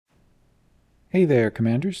Hey there,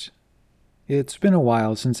 Commanders. It's been a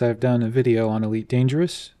while since I've done a video on Elite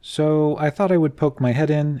Dangerous, so I thought I would poke my head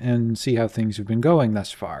in and see how things have been going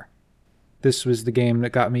thus far. This was the game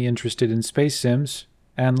that got me interested in space sims,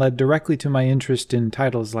 and led directly to my interest in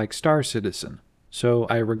titles like Star Citizen, so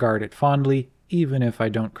I regard it fondly, even if I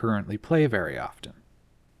don't currently play very often.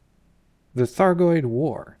 The Thargoid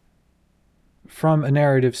War. From a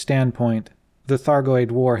narrative standpoint, the Thargoid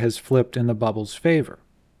War has flipped in the bubble's favor.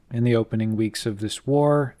 In the opening weeks of this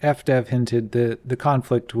war, FDev hinted that the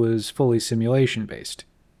conflict was fully simulation-based,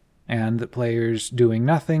 and that players doing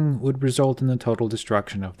nothing would result in the total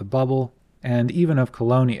destruction of the bubble, and even of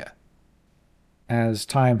Colonia. As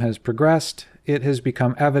time has progressed, it has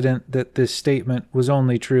become evident that this statement was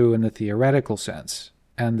only true in the theoretical sense,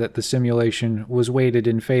 and that the simulation was weighted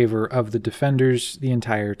in favor of the defenders the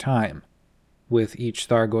entire time, with each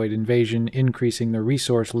Thargoid invasion increasing the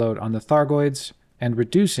resource load on the Thargoids, and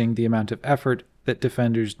reducing the amount of effort that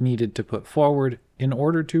defenders needed to put forward in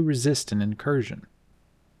order to resist an incursion.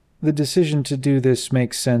 The decision to do this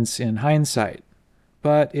makes sense in hindsight,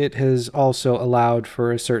 but it has also allowed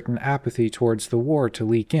for a certain apathy towards the war to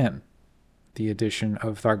leak in. The addition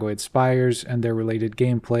of Thargoid Spires and their related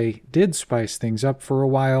gameplay did spice things up for a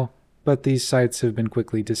while, but these sites have been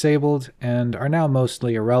quickly disabled and are now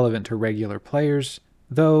mostly irrelevant to regular players,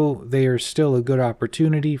 though they are still a good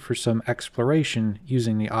opportunity for some exploration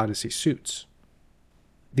using the Odyssey suits.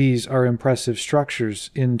 These are impressive structures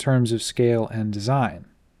in terms of scale and design,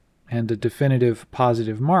 and a definitive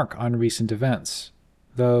positive mark on recent events,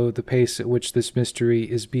 though the pace at which this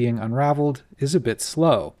mystery is being unraveled is a bit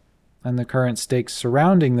slow, and the current stakes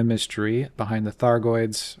surrounding the mystery behind the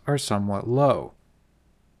Thargoids are somewhat low.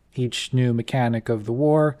 Each new mechanic of the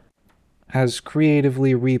war has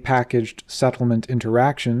creatively repackaged settlement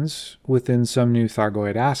interactions within some new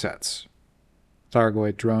Thargoid assets.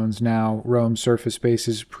 Thargoid drones now roam surface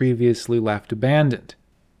bases previously left abandoned,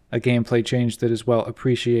 a gameplay change that is well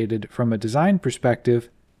appreciated from a design perspective,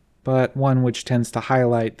 but one which tends to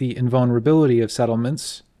highlight the invulnerability of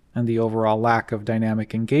settlements and the overall lack of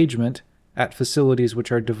dynamic engagement at facilities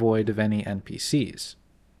which are devoid of any NPCs.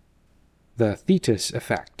 The Thetis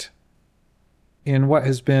effect. In what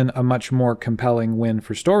has been a much more compelling win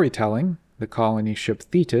for storytelling, the colony ship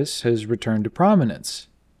Thetis has returned to prominence,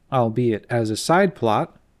 albeit as a side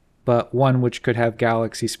plot, but one which could have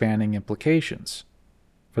galaxy-spanning implications.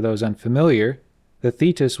 For those unfamiliar, the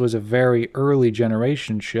Thetis was a very early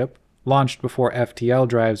generation ship, launched before FTL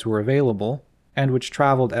drives were available, and which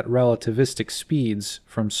traveled at relativistic speeds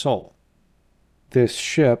from Sol. This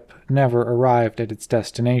ship never arrived at its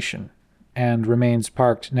destination, and remains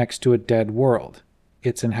parked next to a dead world,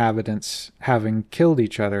 its inhabitants having killed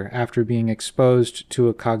each other after being exposed to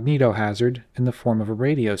a cognito hazard in the form of a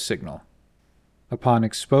radio signal. Upon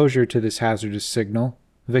exposure to this hazardous signal,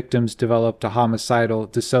 victims developed a homicidal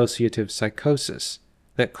dissociative psychosis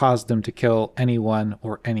that caused them to kill anyone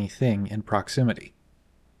or anything in proximity.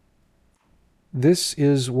 This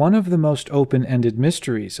is one of the most open-ended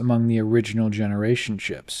mysteries among the original generation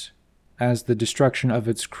ships, as the destruction of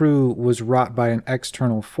its crew was wrought by an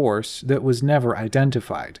external force that was never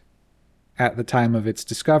identified. At the time of its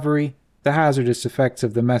discovery, the hazardous effects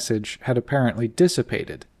of the message had apparently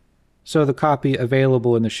dissipated, so the copy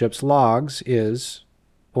available in the ship's logs is,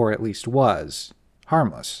 or at least was,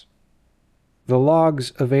 harmless. The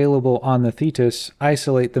logs available on the Thetis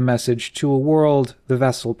isolate the message to a world the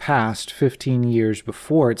vessel passed 15 years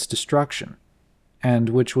before its destruction, and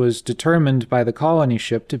which was determined by the colony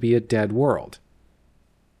ship to be a dead world.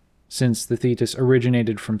 Since the Thetis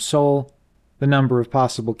originated from Sol, the number of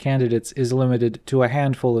possible candidates is limited to a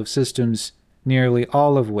handful of systems, nearly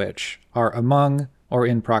all of which are among or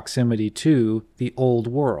in proximity to the old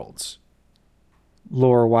worlds.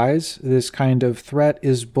 Lore-wise, this kind of threat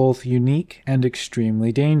is both unique and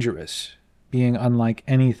extremely dangerous, being unlike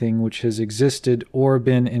anything which has existed or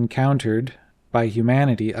been encountered by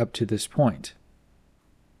humanity up to this point.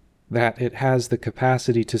 That it has the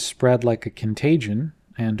capacity to spread like a contagion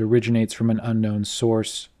and originates from an unknown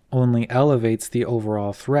source only elevates the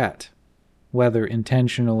overall threat. Whether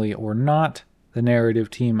intentionally or not, the narrative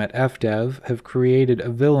team at FDev have created a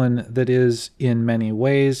villain that is, in many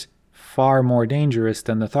ways, far more dangerous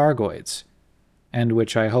than the Thargoids, and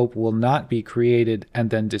which I hope will not be created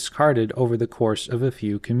and then discarded over the course of a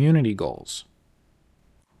few community goals.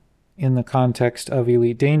 In the context of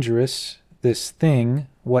Elite Dangerous, this thing,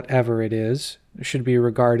 whatever it is, should be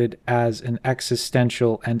regarded as an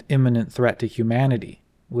existential and imminent threat to humanity,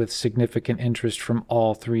 with significant interest from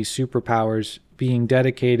all three superpowers being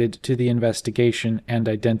dedicated to the investigation and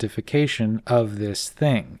identification of this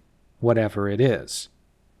thing, whatever it is.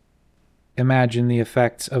 Imagine the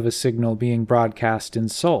effects of a signal being broadcast in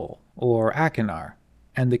Seoul or Akinar,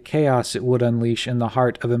 and the chaos it would unleash in the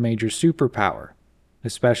heart of a major superpower,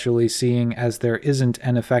 especially seeing as there isn't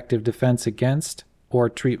an effective defense against, or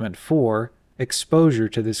treatment for, exposure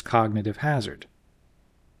to this cognitive hazard.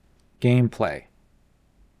 Gameplay.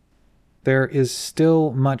 There is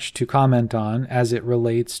still much to comment on as it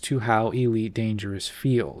relates to how Elite Dangerous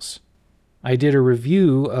feels. I did a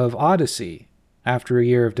review of Odyssey after a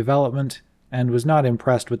year of development and was not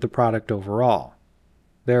impressed with the product overall.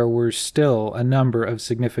 There were still a number of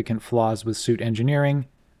significant flaws with suit engineering,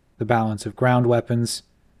 the balance of ground weapons,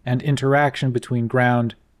 and interaction between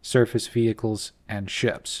ground, surface vehicles, and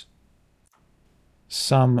ships.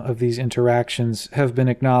 Some of these interactions have been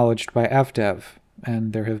acknowledged by FDev,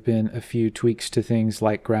 and there have been a few tweaks to things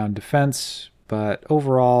like ground defense, but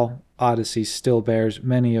overall, Odyssey still bears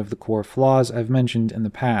many of the core flaws I've mentioned in the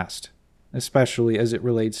past, especially as it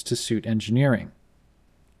relates to suit engineering.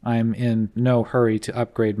 I'm in no hurry to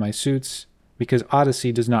upgrade my suits, because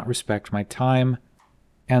Odyssey does not respect my time,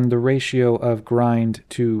 and the ratio of grind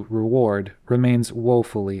to reward remains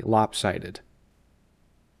woefully lopsided.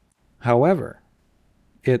 However,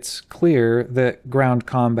 it's clear that ground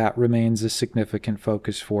combat remains a significant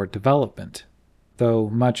focus for development, though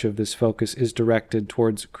much of this focus is directed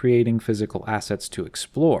towards creating physical assets to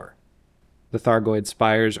explore. The Thargoid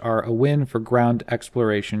Spires are a win for ground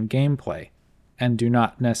exploration gameplay, and do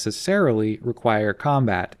not necessarily require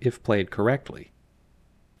combat if played correctly.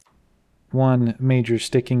 One major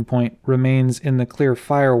sticking point remains in the clear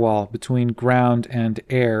firewall between ground and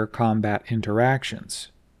air combat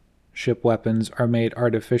interactions. Ship weapons are made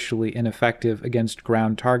artificially ineffective against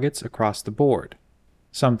ground targets across the board,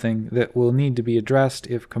 something that will need to be addressed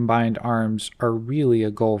if combined arms are really a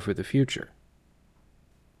goal for the future.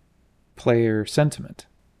 Player sentiment.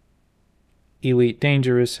 Elite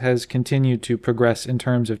Dangerous has continued to progress in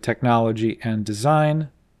terms of technology and design,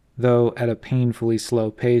 though at a painfully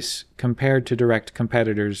slow pace compared to direct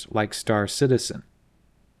competitors like Star Citizen.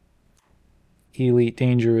 Elite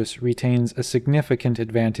Dangerous retains a significant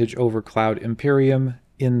advantage over Cloud Imperium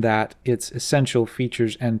in that its essential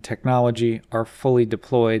features and technology are fully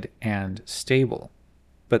deployed and stable.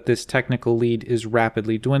 But this technical lead is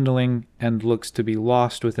rapidly dwindling and looks to be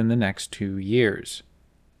lost within the next 2 years.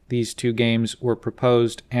 These two games were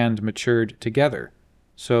proposed and matured together,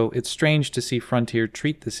 so it's strange to see Frontier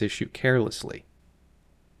treat this issue carelessly.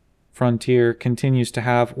 Frontier continues to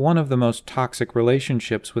have one of the most toxic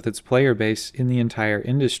relationships with its player base in the entire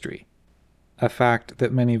industry, a fact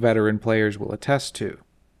that many veteran players will attest to.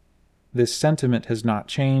 This sentiment has not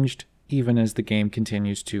changed, even as the game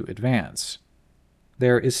continues to advance.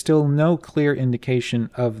 There is still no clear indication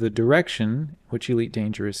of the direction which Elite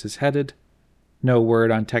Dangerous is headed, no word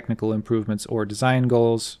on technical improvements or design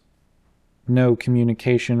goals, no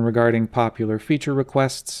communication regarding popular feature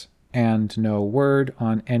requests, and no word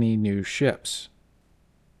on any new ships.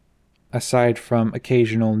 Aside from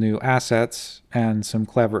occasional new assets and some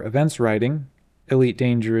clever events writing, Elite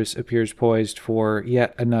Dangerous appears poised for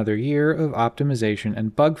yet another year of optimization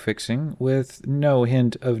and bug fixing with no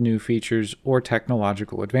hint of new features or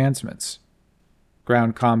technological advancements.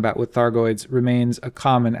 Ground combat with Thargoids remains a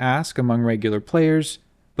common ask among regular players,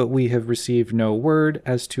 but we have received no word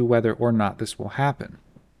as to whether or not this will happen.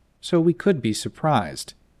 So we could be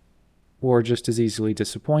surprised, or just as easily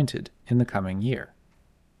disappointed in the coming year.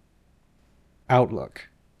 Outlook.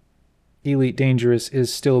 Elite Dangerous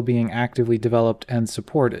is still being actively developed and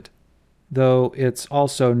supported, though it's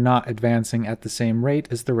also not advancing at the same rate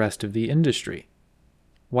as the rest of the industry.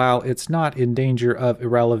 While it's not in danger of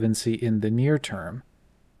irrelevancy in the near term,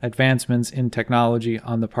 advancements in technology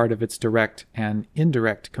on the part of its direct and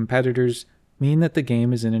indirect competitors mean that the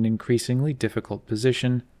game is in an increasingly difficult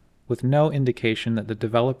position, with no indication that the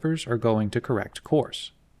developers are going to correct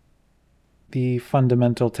course. The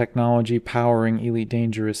fundamental technology powering Elite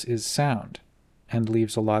Dangerous is sound, and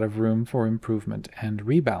leaves a lot of room for improvement and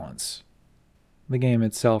rebalance. The game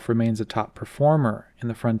itself remains a top performer in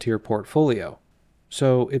the Frontier portfolio,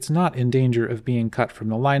 so it's not in danger of being cut from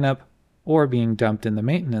the lineup or being dumped in the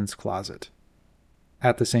maintenance closet.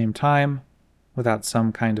 At the same time, without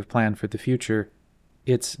some kind of plan for the future,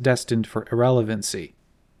 it's destined for irrelevancy,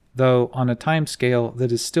 though on a timescale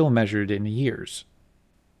that is still measured in years.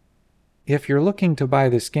 If you're looking to buy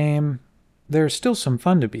this game, there's still some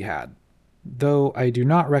fun to be had, though I do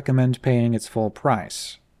not recommend paying its full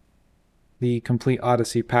price. The Complete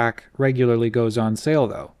Odyssey pack regularly goes on sale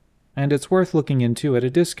though, and it's worth looking into at a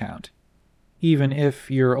discount. Even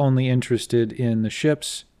if you're only interested in the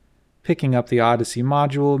ships, picking up the Odyssey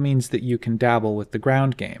module means that you can dabble with the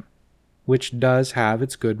ground game, which does have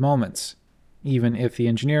its good moments, even if the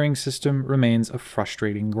engineering system remains a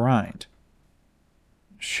frustrating grind.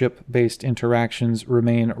 Ship-based interactions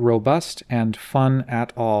remain robust and fun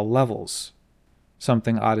at all levels,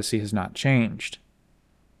 something Odyssey has not changed.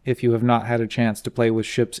 If you have not had a chance to play with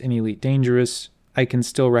ships in Elite Dangerous, I can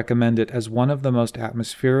still recommend it as one of the most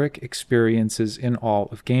atmospheric experiences in all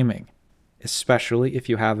of gaming, especially if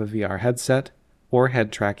you have a VR headset or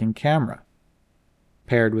head-tracking camera.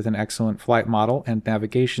 Paired with an excellent flight model and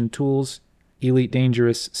navigation tools, Elite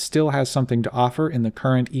Dangerous still has something to offer in the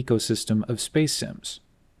current ecosystem of space sims.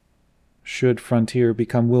 Should Frontier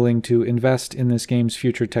become willing to invest in this game's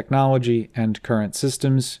future technology and current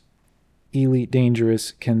systems, Elite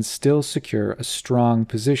Dangerous can still secure a strong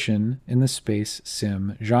position in the space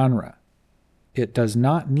sim genre. It does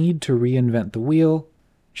not need to reinvent the wheel,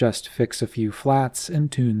 just fix a few flats and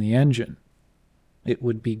tune the engine. It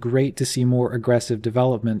would be great to see more aggressive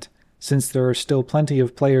development, since there are still plenty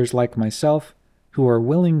of players like myself who are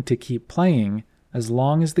willing to keep playing as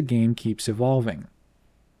long as the game keeps evolving.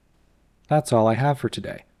 That's all I have for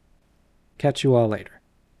today. Catch you all later.